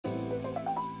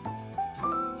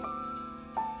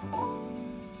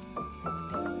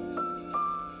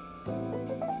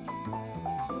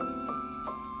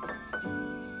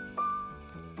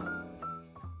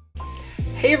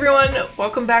Hey everyone,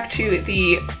 welcome back to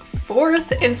the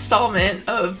fourth installment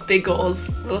of Big Goals,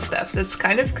 Little Steps. It's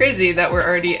kind of crazy that we're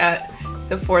already at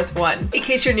the fourth one. In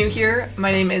case you're new here,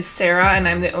 my name is Sarah and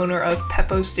I'm the owner of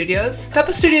Peppo Studios.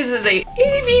 Peppo Studios is a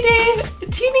itty-bitty,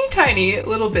 teeny tiny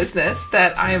little business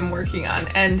that I am working on.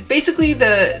 And basically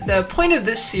the point of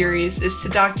this series is to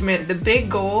document the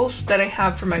big goals that I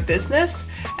have for my business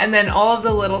and then all of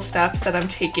the little steps that I'm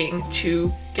taking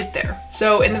to get there.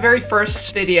 So in the very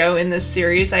first video in this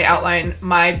series, I outline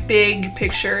my big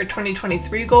picture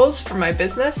 2023 goals for my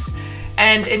business.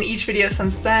 And in each video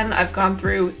since then, I've gone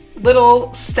through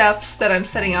little steps that I'm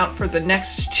setting out for the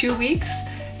next 2 weeks.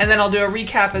 And then I'll do a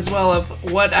recap as well of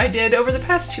what I did over the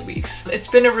past 2 weeks. It's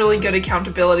been a really good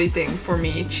accountability thing for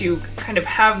me to kind of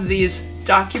have these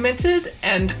documented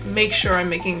and make sure I'm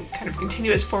making kind of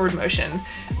continuous forward motion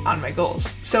on my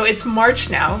goals. So it's March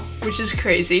now, which is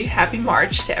crazy. Happy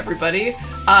March to everybody.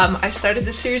 I started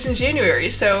this series in January,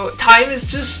 so time is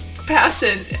just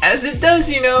passing as it does,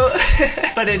 you know.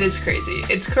 But it is crazy.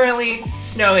 It's currently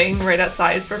snowing right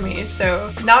outside for me,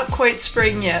 so not quite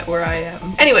spring yet where I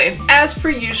am. Anyway, as per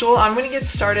usual, I'm going to get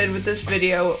started with this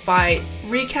video by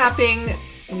recapping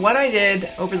what I did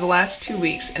over the last 2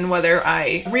 weeks and whether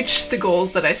I reached the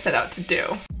goals that I set out to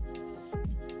do.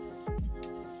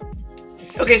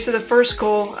 Okay, so the first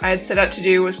goal I had set out to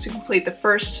do was to complete the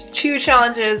first 2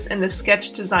 challenges in the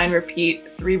Sketch Design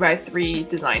Repeat 3x3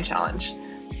 design challenge.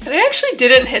 And I actually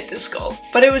didn't hit this goal,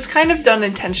 but it was kind of done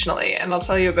intentionally, and I'll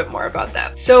tell you a bit more about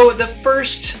that. So the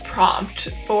first prompt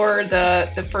for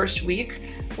the first week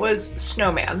was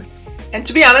snowman. And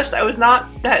to be honest, I was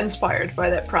not that inspired by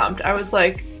that prompt. I was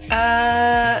like,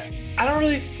 I don't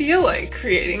really feel like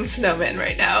creating snowmen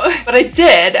right now. But I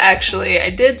did, actually. I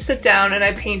did sit down and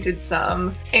I painted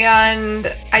some,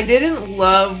 and I didn't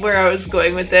love where I was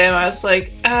going with them. I was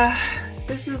like,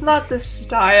 this is not the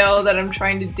style that I'm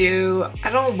trying to do.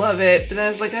 I don't love it. But then I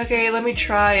was like, okay, let me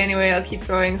try anyway. I'll keep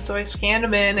going. So I scanned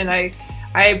them in and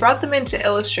I brought them into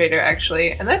Illustrator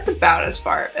actually, and that's about as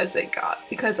far as it got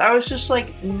because I was just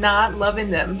like not loving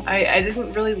them. I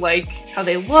didn't really like how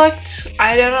they looked.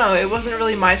 I don't know, it wasn't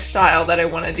really my style that I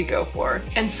wanted to go for.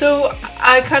 And so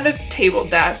I kind of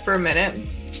tabled that for a minute.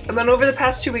 And then over the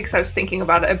past 2 weeks, I was thinking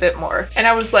about it a bit more. And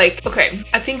I was like, okay,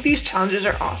 I think these challenges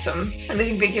are awesome. And I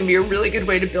think they can be a really good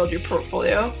way to build your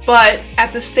portfolio. But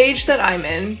at the stage that I'm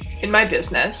in my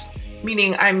business,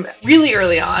 meaning I'm really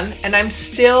early on and I'm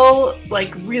still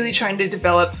like really trying to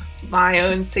develop my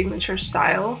own signature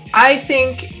style, I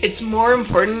think it's more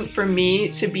important for me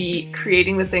to be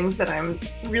creating the things that I'm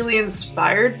really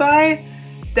inspired by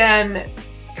than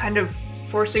kind of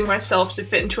forcing myself to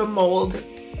fit into a mold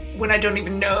when I don't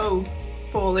even know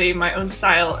fully my own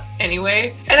style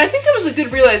anyway. And I think that was a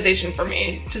good realization for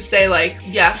me to say like,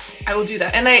 yes, I will do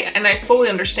that. And I fully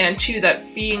understand too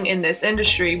that being in this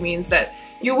industry means that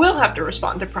you will have to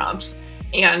respond to prompts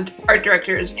and art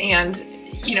directors and,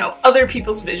 you know, other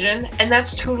people's vision, and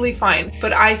that's totally fine.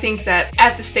 But I think that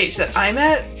at the stage that I'm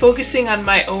at, focusing on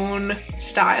my own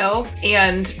style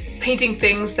and painting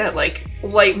things that like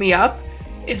light me up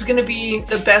is gonna be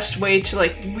the best way to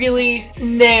like really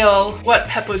nail what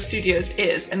Peppo Studios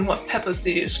is and what Peppo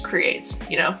Studios creates,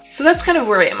 you know? So that's kind of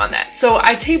where I am on that. So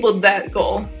I tabled that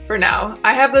goal for now.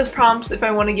 I have those prompts if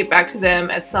I want to get back to them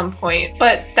at some point,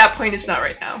 but that point is not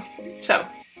right now. So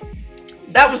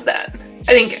that was that.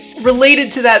 I think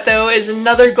related to that though is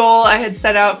another goal I had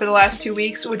set out for the last 2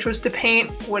 weeks, which was to paint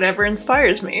whatever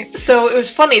inspires me. So it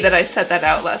was funny that I set that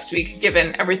out last week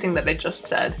given everything that I just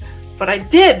said. But I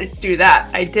did do that.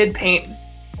 I did paint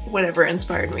whatever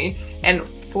inspired me. And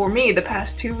for me, the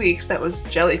past 2 weeks, that was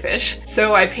jellyfish.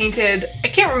 So I painted, I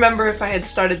can't remember if I had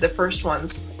started the first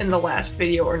ones in the last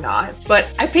video or not, but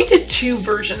I painted 2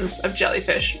 versions of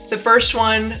jellyfish. The first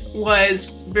one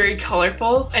was very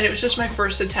colorful, and it was just my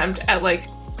first attempt at like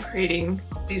creating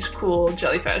these cool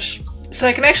jellyfish. So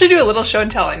I can actually do a little show and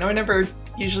tell. I know I never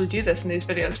usually do this in these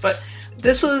videos, but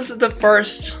this was the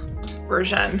first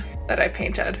version that I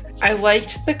painted. I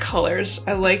liked the colors.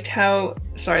 I liked how,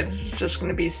 sorry, this is just going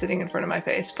to be sitting in front of my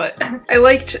face, but I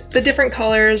liked the different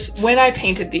colors. When I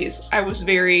painted these, I was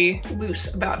very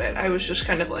loose about it. I was just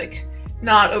kind of like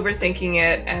not overthinking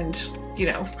it and, you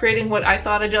know, creating what I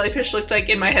thought a jellyfish looked like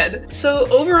in my head. So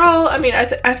overall, I mean, I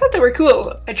thought they were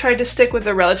cool. I tried to stick with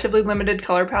a relatively limited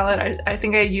color palette. I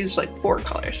think I used like 4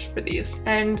 colors for these.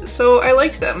 And so I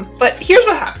liked them. But here's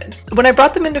what happened. When I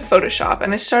brought them into Photoshop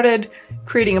and I started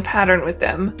creating a pattern with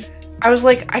them, I was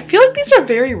like, I feel like these are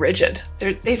very rigid.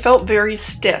 They felt very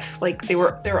stiff. Like they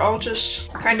were all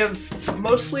just kind of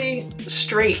mostly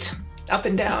straight up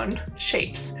and down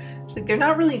shapes. It's like they're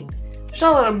not really, there's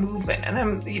not a lot of movement. And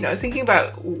I'm, you know, thinking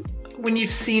about when you've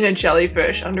seen a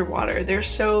jellyfish underwater, they're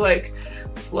so like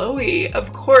flowy.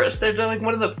 Of course, they're like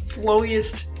one of the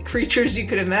flowiest creatures you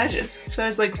could imagine. So I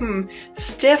was like,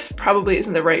 stiff probably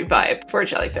isn't the right vibe for a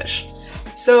jellyfish.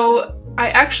 So I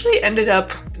actually ended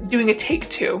up doing a take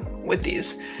 2 with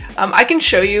these. I can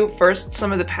show you first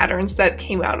some of the patterns that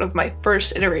came out of my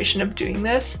first iteration of doing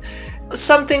this.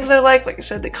 Some things I like I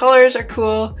said, the colors are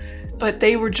cool, but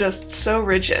they were just so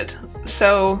rigid.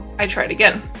 So I tried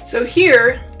again. So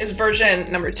here is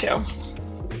version number 2.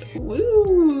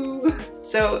 Woo!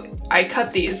 So I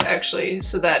cut these actually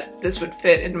so that this would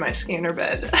fit in my scanner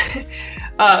bed,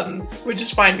 which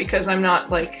is fine because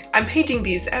I'm painting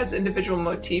these as individual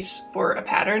motifs for a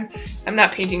pattern. I'm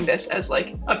not painting this as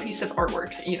like a piece of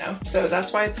artwork, you know, so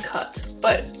that's why it's cut.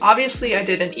 But obviously I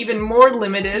did an even more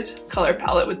limited color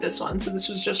palette with this one. So this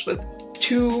was just with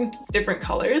 2 different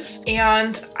colors,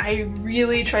 and I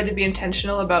really tried to be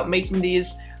intentional about making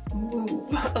these move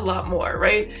a lot more,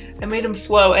 right? I made them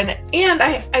flow, and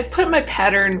I put my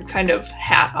pattern kind of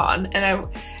hat on, and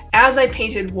as I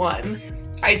painted one,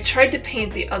 I tried to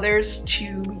paint the others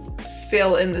to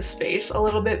fill in the space a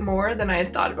little bit more than I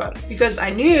had thought about, because I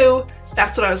knew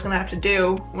that's what I was gonna have to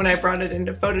do when I brought it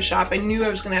into Photoshop. I knew I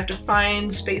was gonna have to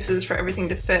find spaces for everything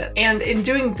to fit. And in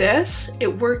doing this,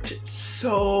 it worked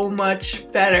so much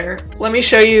better. Let me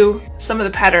show you some of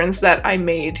the patterns that I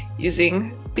made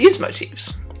using these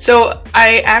motifs. So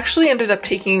I actually ended up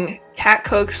taking Kat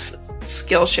Cook's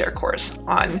Skillshare course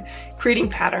on creating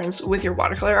patterns with your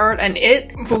watercolor art, and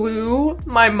it blew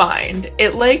my mind.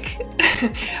 It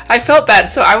I felt bad.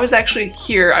 So I was actually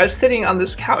here, I was sitting on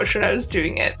this couch when I was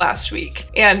doing it last week,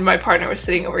 and my partner was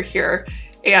sitting over here,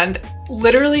 and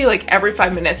literally like every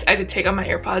 5 minutes I had to take on my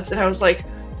AirPods, and I was like,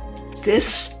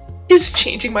 this is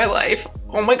changing my life.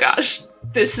 Oh my gosh.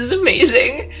 This is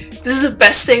amazing. This is the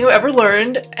best thing I've ever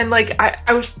learned. And like,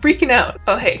 I was freaking out.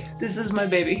 Oh, hey, this is my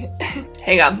baby.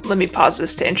 Hang on, let me pause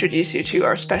this to introduce you to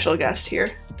our special guest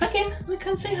here. Pumpkin,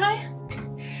 come say hi.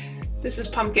 This is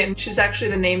Pumpkin. She's actually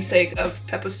the namesake of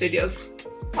Peppo Studios.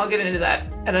 I'll get into that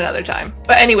at another time.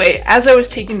 But anyway, as I was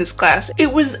taking this class,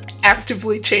 it was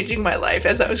actively changing my life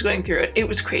as I was going through it. It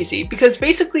was crazy because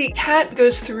basically Kat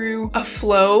goes through a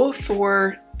flow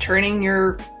for turning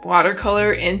your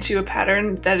watercolor into a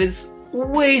pattern that is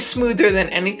way smoother than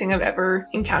anything I've ever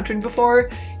encountered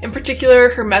before. In particular,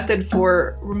 her method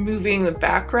for removing the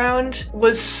background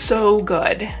was so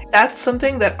good. That's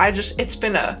something that it's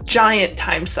been a giant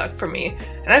time suck for me.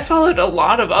 And I followed a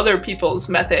lot of other people's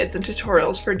methods and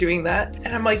tutorials for doing that.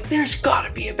 And I'm like, there's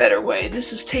gotta be a better way.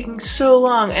 This is taking so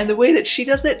long. And the way that she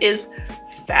does it is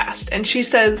fast. And she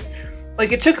says,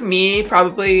 like, it took me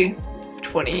probably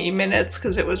 20 minutes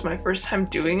because it was my first time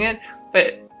doing it,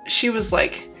 but she was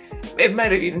like, it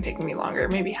might have even taken me longer,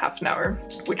 maybe half an hour,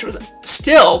 which was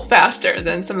still faster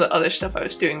than some of the other stuff I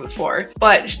was doing before.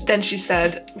 But then she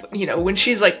said, you know, when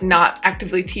she's like not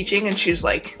actively teaching and she's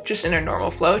like just in her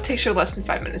normal flow, it takes her less than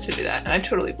 5 minutes to do that, and I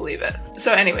totally believe it.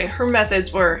 So anyway, her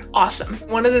methods were awesome.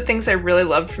 One of the things I really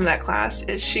loved from that class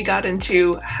is she got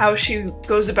into how she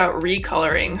goes about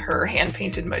recoloring her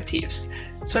hand-painted motifs.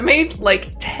 So I made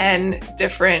like 10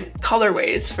 different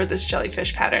colorways for this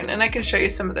jellyfish pattern, and I can show you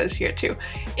some of those here too,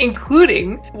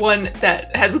 including one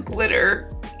that has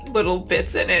glitter little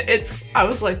bits in it. I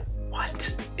was like,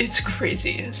 what? It's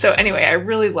crazy. So anyway, I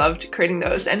really loved creating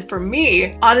those. And for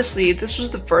me, honestly, this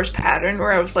was the first pattern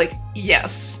where I was like,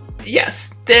 yes,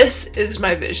 this is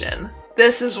my vision.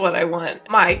 This is what I want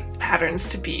my patterns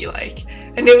to be like.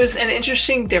 And it was an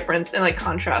interesting difference and like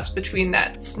contrast between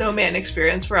that snowman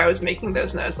experience where I was making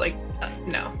those and I was like,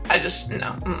 no.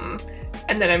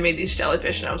 And then I made these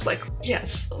jellyfish and I was like,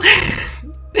 yes.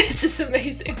 This is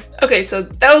amazing. Okay, so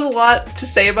that was a lot to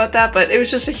say about that, but it was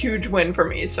just a huge win for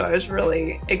me. So I was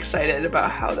really excited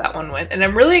about how that one went. And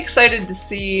I'm really excited to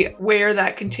see where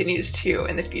that continues to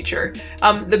in the future.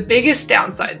 The biggest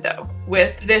downside though,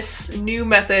 with this new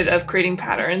method of creating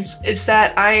patterns is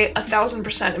that I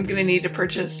 1000% am gonna need to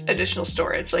purchase additional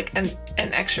storage, like an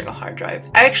external hard drive.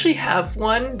 I actually have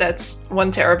one that's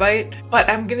 1 terabyte, but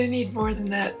I'm gonna need more than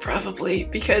that probably,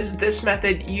 because this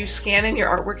method, you scan in your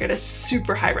artwork at a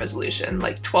super high resolution,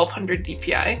 like 1200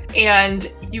 DPI,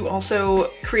 and you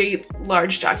also create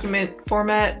large document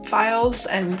format files,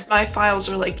 and my files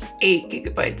are like 8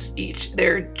 gigabytes each.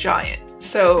 They're giant.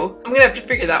 So I'm gonna have to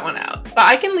figure that one out. But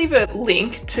I can leave a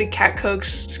link to Kat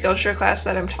Koch's Skillshare class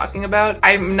that I'm talking about.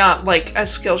 I'm not like a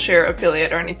Skillshare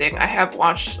affiliate or anything. I have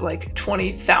watched like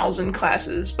 20,000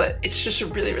 classes, but it's just a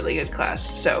really, really good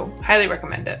class. So highly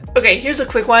recommend it. Okay, here's a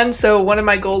quick one. So one of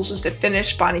my goals was to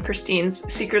finish Bonnie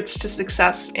Christine's Secrets to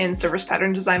Success in Service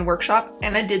Pattern Design workshop,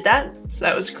 and I did that. So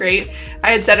that was great.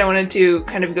 I had said I wanted to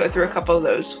kind of go through a couple of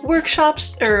those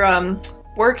workshops or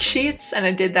worksheets, and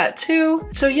I did that too.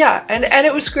 So yeah, and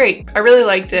it was great. I really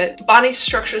liked it. Bonnie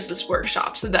structures this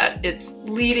workshop so that it's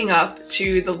leading up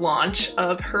to the launch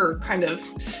of her kind of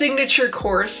signature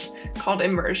course called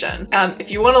Immersion. If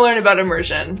you want to learn about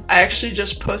Immersion, I actually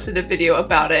just posted a video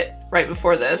about it right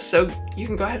before this, so you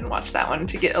can go ahead and watch that one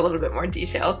to get a little bit more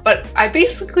detail. But I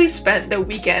basically spent the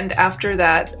weekend after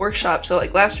that workshop, so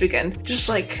like last weekend, just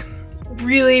like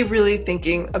really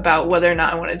thinking about whether or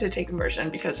not I wanted to take Immersion,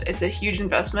 because it's a huge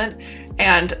investment,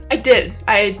 and I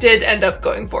did end up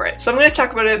going for it. So I'm going to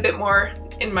talk about it a bit more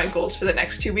in my goals for the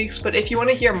next 2 weeks, but if you want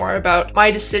to hear more about my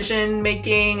decision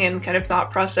making and kind of thought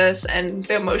process and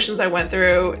the emotions I went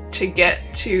through to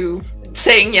get to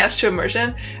saying yes to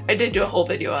Immersion, I did do a whole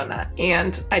video on that,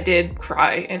 and I did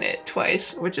cry in it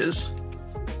twice, which is,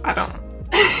 I don't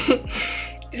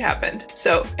it happened.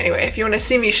 So anyway, if you want to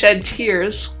see me shed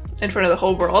tears in front of the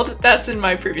whole world, that's in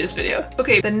my previous video.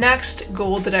 Okay, the next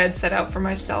goal that I had set out for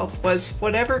myself was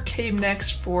whatever came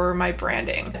next for my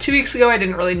branding. 2 weeks ago, I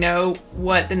didn't really know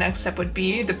what the next step would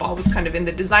be. The ball was kind of in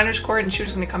the designer's court, and she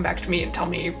was going to come back to me and tell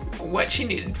me what she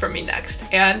needed from me next.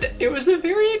 And it was a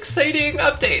very exciting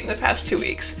update in the past 2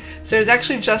 weeks. So it was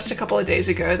actually just a couple of days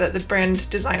ago that the brand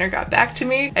designer got back to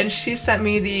me, and she sent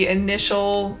me the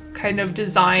initial kind of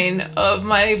design of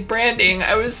my branding.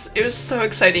 It was so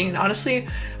exciting, and honestly,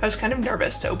 I was kind of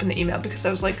nervous to open the email because I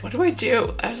was like, what do I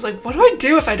do? I was like, what do I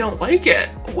do if I don't like it?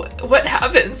 What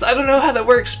happens? I don't know how that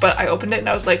works, but I opened it and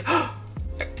I was like, oh,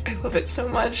 I love it so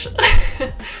much.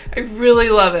 I really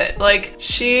love it. Like,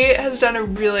 she has done a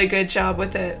really good job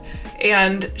with it.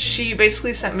 And she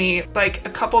basically sent me like a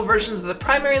couple versions of the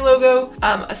primary logo,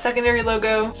 a secondary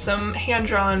logo, some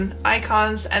hand-drawn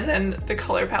icons, and then the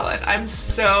color palette. I'm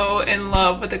so in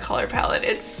love with the color palette.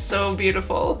 It's so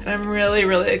beautiful, and I'm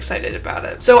really excited about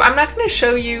it. So I'm not going to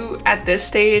show you at this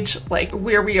stage like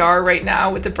where we are right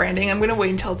now with the branding. I'm going to wait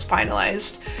until it's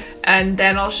finalized, and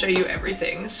then I'll show you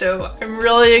everything. So I'm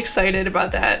really excited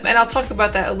about that, and I'll talk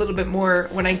about that a little bit more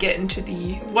when I get into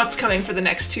the what's coming for the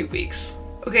next 2 weeks.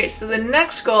 Okay, so the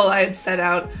next goal I had set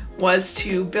out was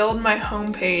to build my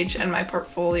homepage and my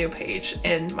portfolio page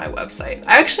in my website.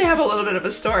 I actually have a little bit of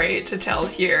a story to tell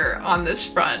here on this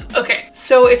front. Okay,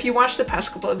 so if you watched the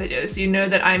past couple of videos, you know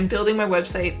that I'm building my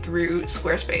website through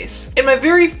Squarespace. In my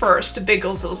very first Big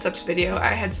Goals Little Steps video, I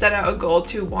had set out a goal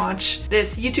to watch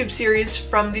this YouTube series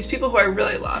from these people who I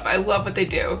really love. I love what they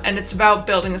do, and it's about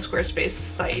building a Squarespace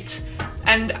site.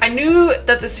 And I knew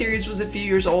that the series was a few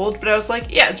years old, but I was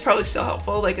like, yeah, it's probably still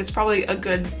helpful. Like, it's probably a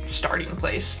good starting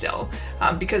place still,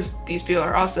 because these people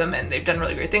are awesome and they've done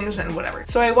really great things and whatever.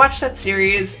 So I watched that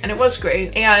series and it was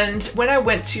great. And when I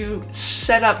went to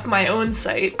set up my own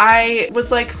site, I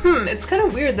was like, it's kind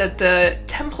of weird that the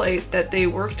template that they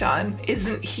worked on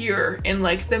isn't here in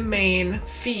like the main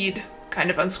feed kind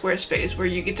of on Squarespace, where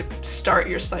you get to start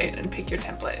your site and pick your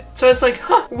template. So I was like,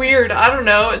 weird, I don't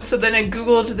know. So then I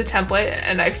Googled the template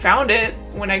and I found it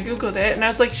when I Googled it, and I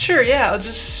was like, sure, yeah, I'll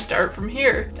just start from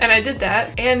here. And I did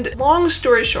that, and long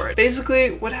story short,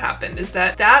 basically what happened is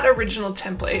that that original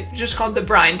template, just called the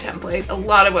Brine template, a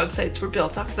lot of websites were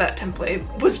built off of that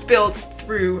template, was built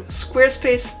through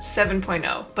Squarespace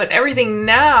 7.0, but everything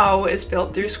now is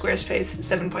built through Squarespace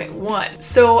 7.1.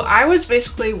 So I was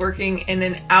basically working in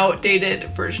an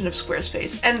outdated version of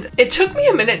Squarespace, and it took me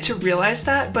a minute to realize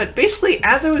that, but basically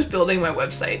as I was building my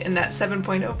website in that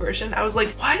 7.0 version, I was like,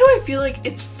 why do I feel like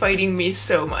it's fighting me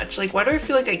so much? Like, why do I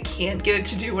feel like I can't get it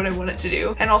to do what I want it to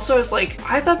do? And also I was like,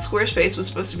 I thought Squarespace was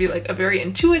supposed to be like a very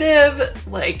intuitive,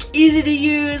 like easy to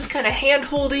use, kind of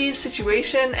hand-holdy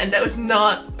situation, and that was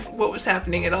not what was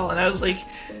happening at all. And I was like,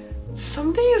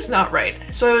 something is not right.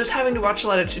 So I was having to watch a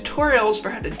lot of tutorials for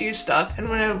how to do stuff, and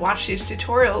when I would watch these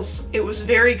tutorials, it was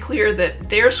very clear that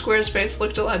their Squarespace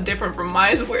looked a lot different from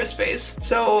my Squarespace.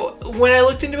 So when I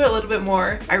looked into it a little bit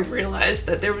more, I realized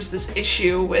that there was this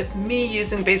issue with me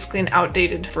using basically an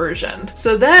outdated version.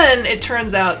 So then it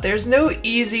turns out there's no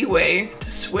easy way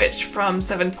to switch from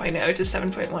 7.0 to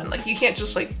 7.1. Like, you can't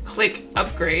just like click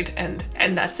upgrade and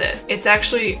that's it. It's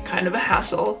actually kind of a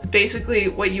hassle. Basically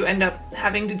what you end up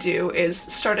having to do do is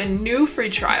start a new free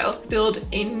trial, build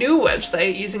a new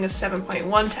website using a 7.1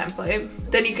 template,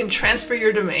 then you can transfer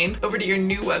your domain over to your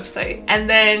new website, and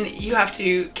then you have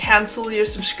to cancel your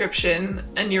subscription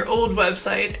on your old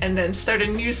website and then start a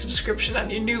new subscription on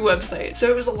your new website. So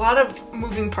it was a lot of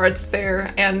moving parts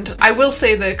there, and I will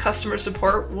say the customer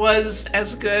support was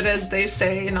as good as they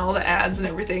say in all the ads and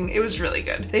everything. It was really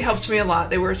good. They helped me a lot.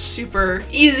 They were super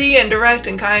easy and direct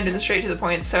and kind and straight to the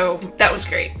point, so that was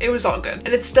great. It was all good. And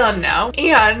it's done now,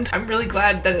 and I'm really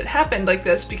glad that it happened like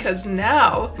this because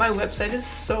now my website is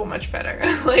so much better.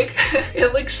 Like,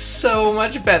 it looks so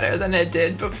much better than it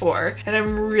did before, and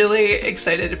I'm really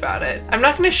excited about it. I'm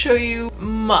not going to show you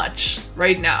much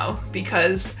right now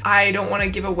because I don't want to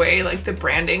give away like the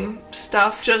branding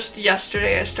stuff. Just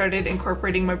yesterday I started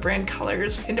incorporating my brand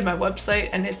colors into my website,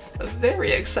 and it's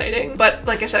very exciting. But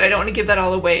like I said, I don't want to give that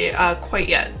all away quite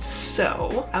yet,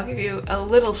 so I'll give you a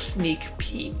little sneak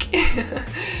peek.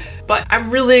 But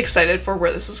I'm really excited for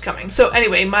where this is coming. So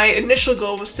anyway, my initial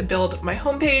goal was to build my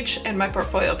homepage and my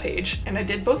portfolio page, and I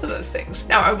did both of those things.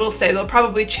 Now I will say they'll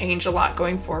probably change a lot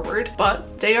going forward,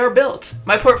 but they are built.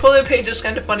 My portfolio page is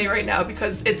kind of funny right now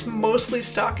because it's mostly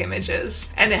stock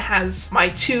images, and it has my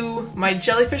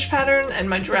jellyfish pattern and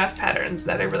my giraffe patterns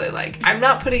that I really like. I'm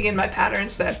not putting in my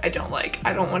patterns that I don't like.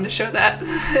 I don't want to show that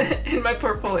in my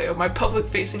portfolio, my public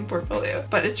facing portfolio,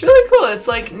 but it's really cool. It's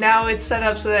like now it's set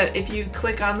up so that if you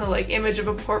click on the image of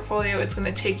a portfolio, it's going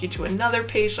to take you to another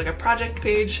page, like a project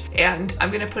page, and I'm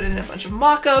going to put in a bunch of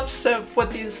mock-ups of what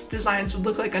these designs would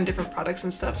look like on different products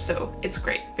and stuff, so it's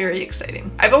great. Very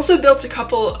exciting. I've also built a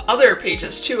couple other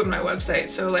pages too on my website,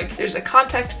 so like there's a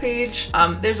contact page,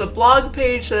 there's a blog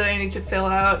page that I need to fill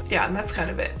out, yeah, and that's kind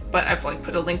of it. But I've like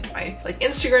put a link to my like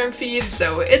Instagram feed,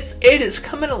 so it is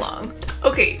coming along.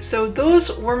 Okay, so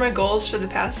those were my goals for the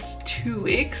past 2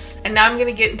 weeks, and now I'm going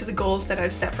to get into the goals that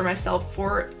I've set for myself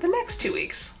for the next 2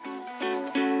 weeks.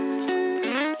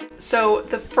 So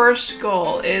the first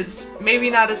goal is maybe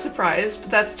not a surprise,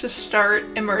 but that's to start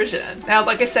immersion. Now,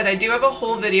 like I said, I do have a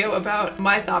whole video about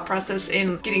my thought process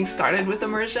in getting started with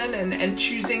immersion and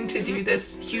choosing to do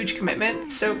this huge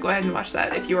commitment. So go ahead and watch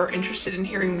that if you are interested in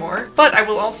hearing more. But I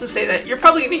will also say that you're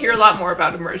probably going to hear a lot more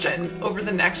about immersion over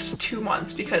the next 2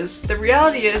 months because the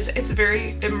reality is it's a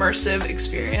very immersive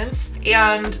experience,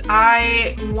 and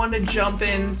I want to jump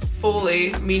in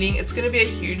fully, meaning it's going to be a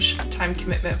huge time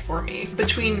commitment for me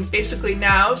between basically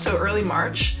now, so early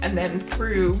March, and then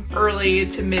through early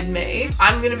to mid-May.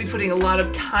 I'm going to be putting a lot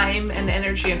of time and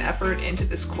energy and effort into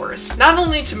this course. Not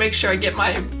only to make sure I get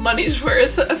my money's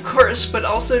worth, of course, but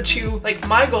also to, like,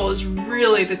 my goal is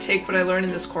really to take what I learned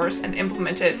in this course and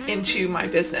implement it into my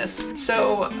business.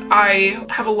 So I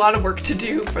have a lot of work to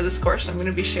do for this course, and I'm going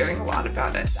to be sharing a lot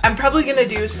about it. I'm probably going to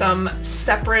do some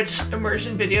separate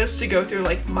immersion videos to go through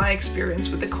like my experience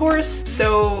with the course.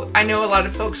 So I know a lot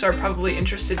of folks are probably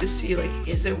interested to see, like,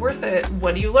 is it worth it?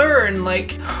 What do you learn?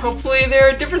 Like, hopefully there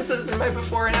are differences in my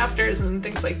before and afters and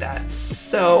things like that.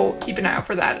 So keep an eye out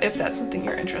for that if that's something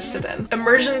you're interested in.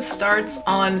 Immersion starts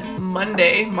on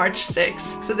Monday, March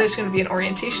 6th. So there's going to be an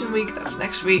orientation week, that's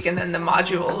next week, and then the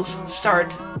modules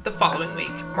start the following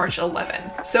week, March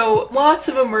 11. So lots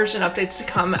of immersion updates to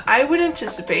come. I would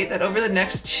anticipate that over the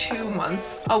next 2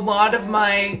 months, a lot of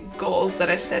my goals that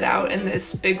I set out in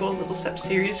this Big Goals Little Steps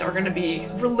series are going to be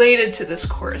related to this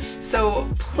course. So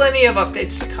plenty of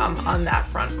updates to come on that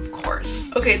front, of course.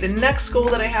 Okay, the next goal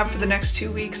that I have for the next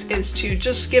 2 weeks is to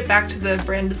just get back to the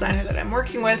brand designer that I'm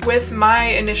working with my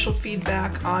initial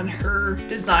feedback on her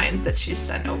designs that she's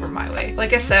sent over my way.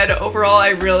 Like I said, overall, I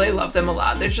really love them a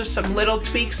lot. There's just some little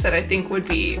tweaks that I think would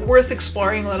be worth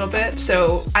exploring a little bit.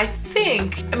 So I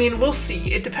mean, we'll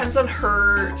see. It depends on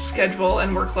her schedule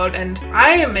and workload, and I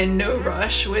am in no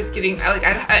rush with getting, I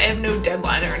have no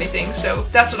deadline or anything. So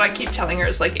that's what I keep telling her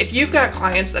is, like, if you've got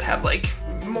clients that have like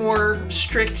more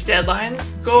strict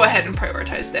deadlines, go ahead and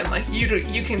prioritize them. Like, you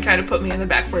can kind of put me in the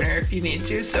back burner if you need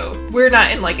to. So we're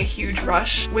not in like a huge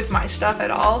rush with my stuff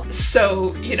at all.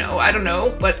 So, you know, I don't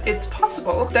know, but it's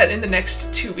possible that in the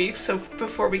next 2 weeks, so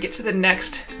before we get to the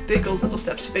next Big Goals Little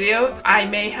Steps video, I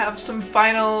may have some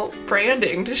final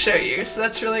branding to show you. So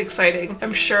that's really exciting.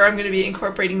 I'm sure I'm going to be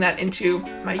incorporating that into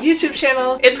my YouTube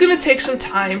channel. It's going to take some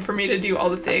time for me to do all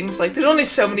the things. Like, there's only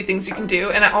so many things you can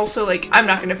do, and I also, like, I'm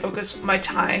not going to focus my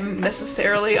time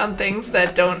necessarily on things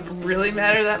that don't really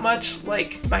matter that much,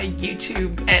 like my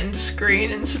YouTube end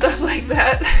screen and stuff like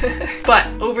that. But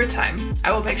over time,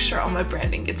 I will make sure all my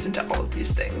branding gets into all of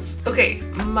these things. Okay,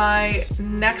 my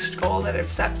next goal that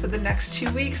I've set for the next 2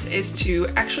 weeks weeks is to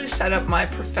actually set up my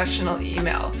professional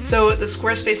email. So the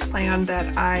Squarespace plan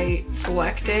that I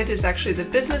selected is actually the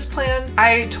business plan.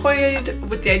 I toyed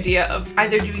with the idea of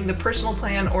either doing the personal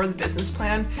plan or the business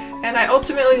plan, and I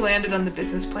ultimately landed on the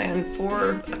business plan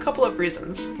for a couple of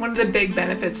reasons. One of the big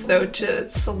benefits though to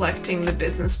selecting the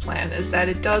business plan is that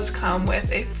it does come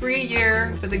with a free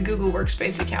year with a Google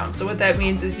Workspace account. So what that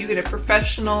means is you get a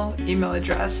professional email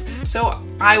address. So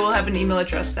I will have an email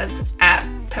address that's at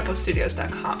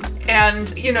peppostudios.com.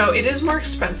 And you know, it is more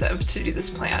expensive to do this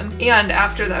plan. And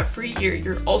after that free year,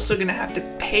 you're also gonna have to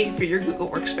pay for your Google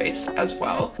Workspace as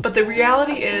well. But the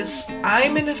reality is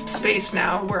I'm in a space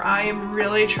now where I am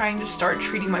really trying to start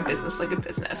treating my business like a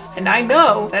business. And I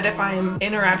know that if I'm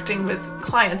interacting with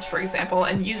clients, for example,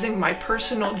 and using my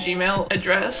personal Gmail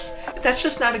address, that's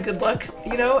just not a good look,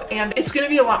 you know? And it's gonna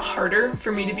be a lot harder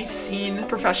for me to be seen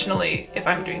professionally if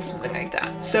I'm doing something like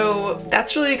that. So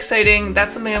that's really exciting.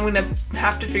 That's something I'm gonna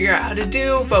have to figure out how to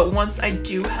do, but once I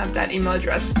do have that email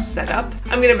address set up,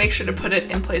 I'm gonna make sure to put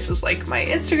it in places like my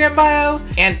Instagram bio,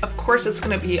 and of course it's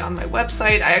gonna be on my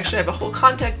website. I actually have a whole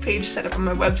contact page set up on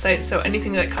my website, so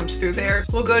anything that comes through there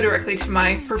will go directly to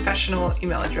my professional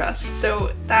email address.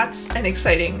 So that's an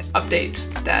exciting update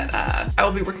that I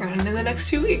will be working on in the next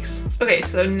 2 weeks. Okay,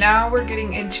 so now we're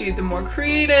getting into the more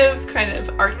creative, kind of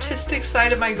artistic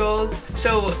side of my goals.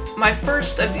 So my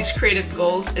first of these creative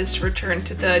goals is to return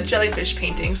to the jellyfish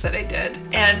paintings that I did.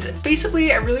 And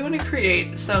basically I really want to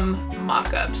create some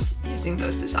mock-ups using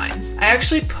those designs. I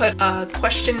actually put a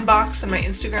question box in my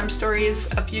Instagram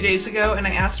stories a few days ago, and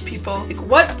I asked people, like,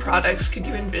 what products could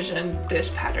you envision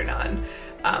this pattern on?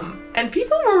 And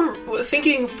people were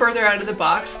thinking further out of the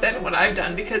box than what I've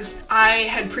done, because I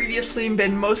had previously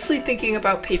been mostly thinking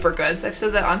about paper goods. I've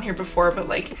said that on here before, but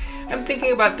like I'm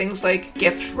thinking about things like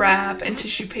gift wrap and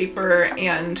tissue paper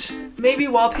and maybe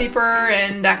wallpaper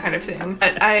and that kind of thing.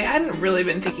 But I hadn't really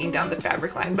been thinking down the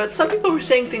fabric line. But some people were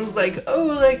saying things like, oh,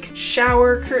 like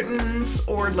shower curtains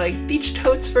or like beach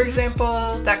totes, for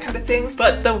example, that kind of thing.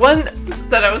 But the one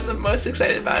that I was the most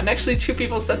excited about, and actually 2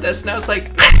 people said this, and I was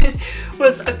like,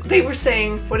 they were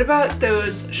saying, what about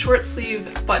those short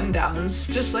sleeve button downs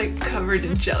just like covered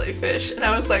in jellyfish? And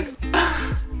I was like,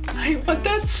 I want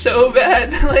that so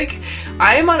bad. Like,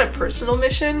 I am on a personal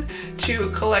mission to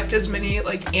collect as many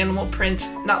like animal print,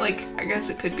 not like, I guess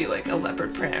it could be like a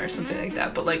leopard print or something like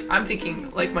that, but like I'm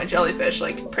thinking like my jellyfish,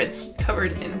 like prints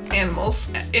covered in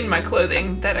animals in my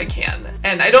clothing that I can.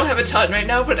 And I don't have a ton right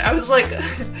now, but I was like,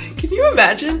 can you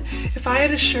imagine if I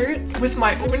had a shirt with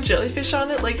my own jellyfish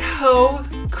on it? Like, how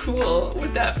cool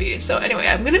would that be? So anyway,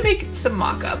 I'm gonna make some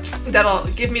mock-ups that'll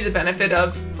give me the benefit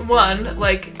of, one,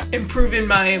 like improving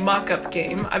my mock-up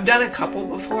game. I've done a couple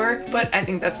before, but I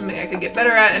think that's something I could get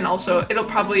better at, and also it'll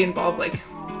probably involve like,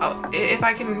 if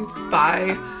I can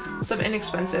buy some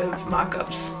inexpensive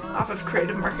mock-ups off of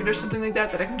Creative Market or something like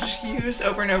that that I can just use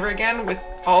over and over again with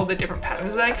all the different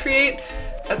patterns that I create,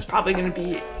 that's probably going to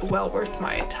be well worth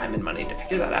my time and money to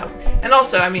figure that out. And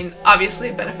also, I mean, obviously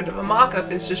a benefit of a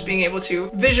mock-up is just being able to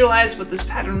visualize what this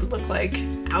pattern would look like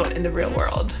out in the real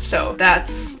world. So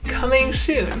that's coming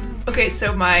soon. Okay,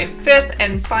 so my 5th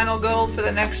and final goal for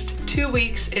the next 2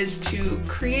 weeks is to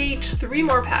create 3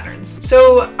 more patterns.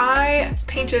 So I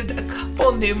painted a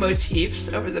couple new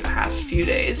motifs over the past few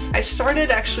days. I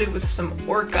started actually with some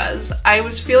orcas. I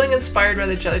was feeling inspired by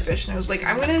the jellyfish, and I was like,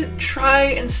 I'm gonna try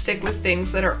and stick with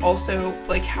things that are also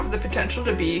like have the potential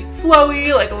to be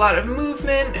flowy, like a lot of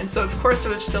movement. And so of course I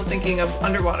was still thinking of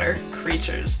underwater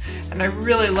creatures, and I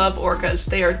really love orcas.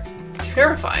 They are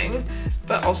terrifying,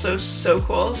 but also so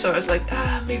cool. So I was like,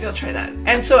 maybe I'll try that.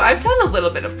 And so I've done a little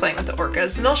bit of playing with the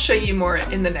orcas, and I'll show you more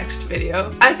in the next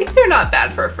video. I think they're not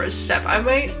bad for a first step. I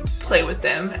might play with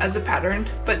them as a pattern,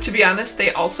 but to be honest,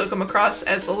 they also come across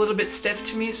as a little bit stiff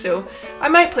to me, so I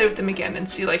might play with them again and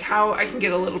see like how I can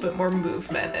get a little bit more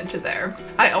movement into there.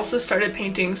 I also started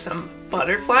painting some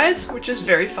butterflies, which is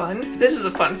very fun. This is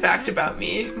a fun fact about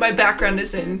me. My background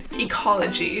is in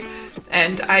ecology,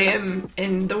 and I am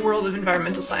in the world of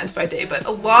environmental science by day, but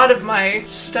a lot of my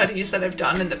studies that I've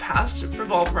done in the past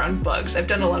revolve around bugs. I've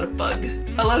done a lot of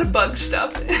bug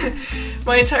stuff.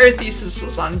 My entire thesis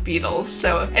was on beetles.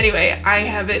 So anyway,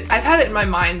 I've had it in my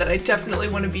mind that I definitely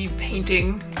want to be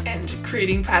painting and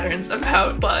creating patterns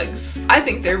about bugs. I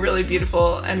think they're really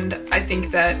beautiful, and I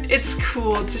think that it's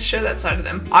cool to show that side of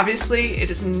them. Obviously, it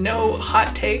is no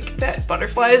hot take that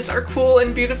butterflies are cool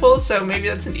and beautiful, so maybe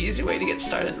that's an easy way to get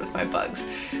started with my bugs.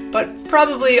 But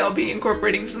probably I'll be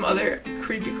incorporating some other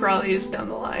creepy crawlies down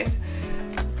the line.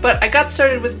 But I got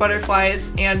started with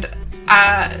butterflies, and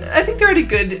I think they're at a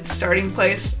good starting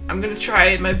place. I'm going to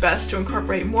try my best to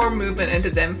incorporate more movement into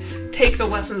them, take the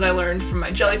lessons I learned from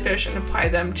my jellyfish and apply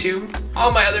them to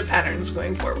all my other patterns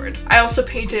going forward. I also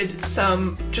painted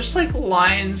some just like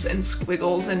lines and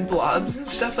squiggles and blobs and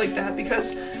stuff like that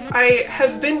because I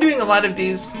have been doing a lot of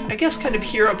these, I guess, kind of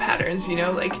hero patterns, you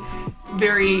know, like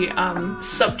very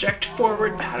subject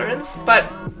forward patterns, but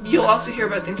you'll also hear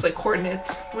about things like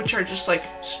coordinates, which are just like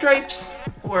stripes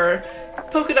or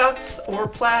polka dots or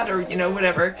plaid or, you know,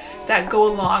 whatever that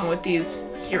go along with these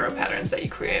hero patterns that you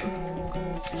create.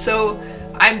 So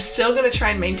I'm still going to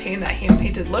try and maintain that hand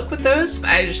painted look with those.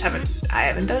 I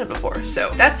haven't done it before. So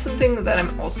that's something that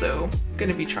I'm also going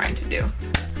to be trying to do.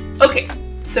 Okay.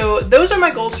 So those are my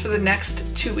goals for the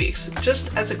next 2 weeks.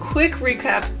 Just as a quick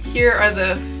recap, here are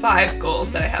the 5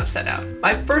 goals that I have set out.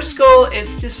 My first goal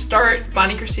is to start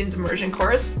Bonnie Christine's immersion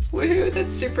course. Woohoo,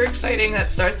 that's super exciting.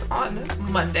 That starts on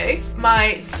Monday.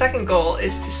 My second goal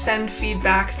is to send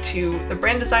feedback to the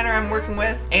brand designer I'm working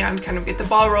with and kind of get the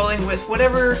ball rolling with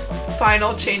whatever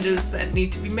final changes that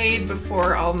need to be made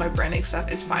before all my branding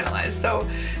stuff is finalized. So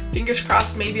fingers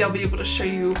crossed, maybe I'll be able to show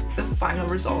you the final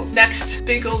result. Next,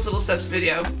 Big Goals Little Steps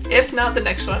video. If not the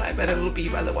next one, I bet it'll be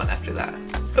by the one after that.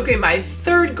 Okay, my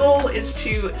third goal is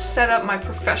to set up my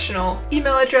professional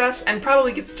email address and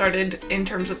probably get started in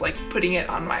terms of like putting it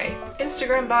on my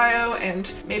Instagram bio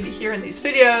and maybe here in these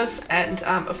videos and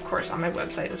of course on my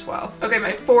website as well. Okay,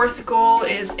 my fourth goal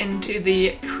is into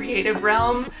the creative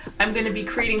realm. I'm going to be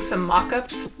creating some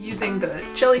mock-ups using the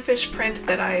jellyfish print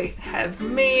that I have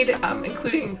made,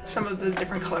 including some of the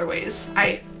different colorways.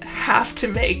 I have to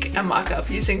make a mock-up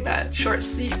using that short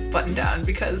sleeve button down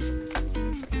because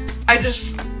I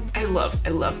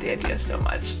love the idea so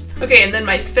much. Okay, and then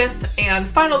my fifth and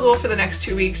final goal for the next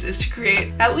 2 weeks is to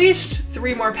create at least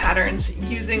 3 more patterns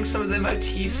using some of the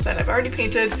motifs that I've already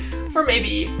painted, or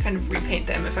maybe kind of repaint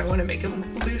them if I want to make them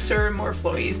looser, more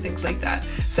flowy, things like that.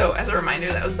 So as a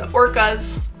reminder, that was the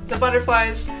orcas, the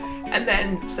butterflies, and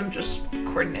then some just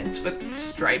coordinates with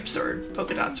stripes or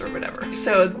polka dots or whatever.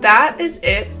 So that is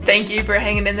it. Thank you for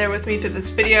hanging in there with me through this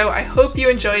video. I hope you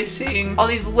enjoy seeing all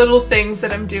these little things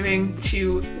that I'm doing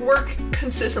to work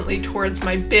consistently towards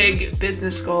my big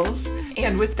business goals.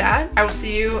 And with that, I will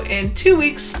see you in 2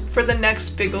 weeks for the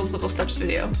next Big Goals Little Steps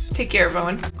video. Take care,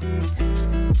 everyone.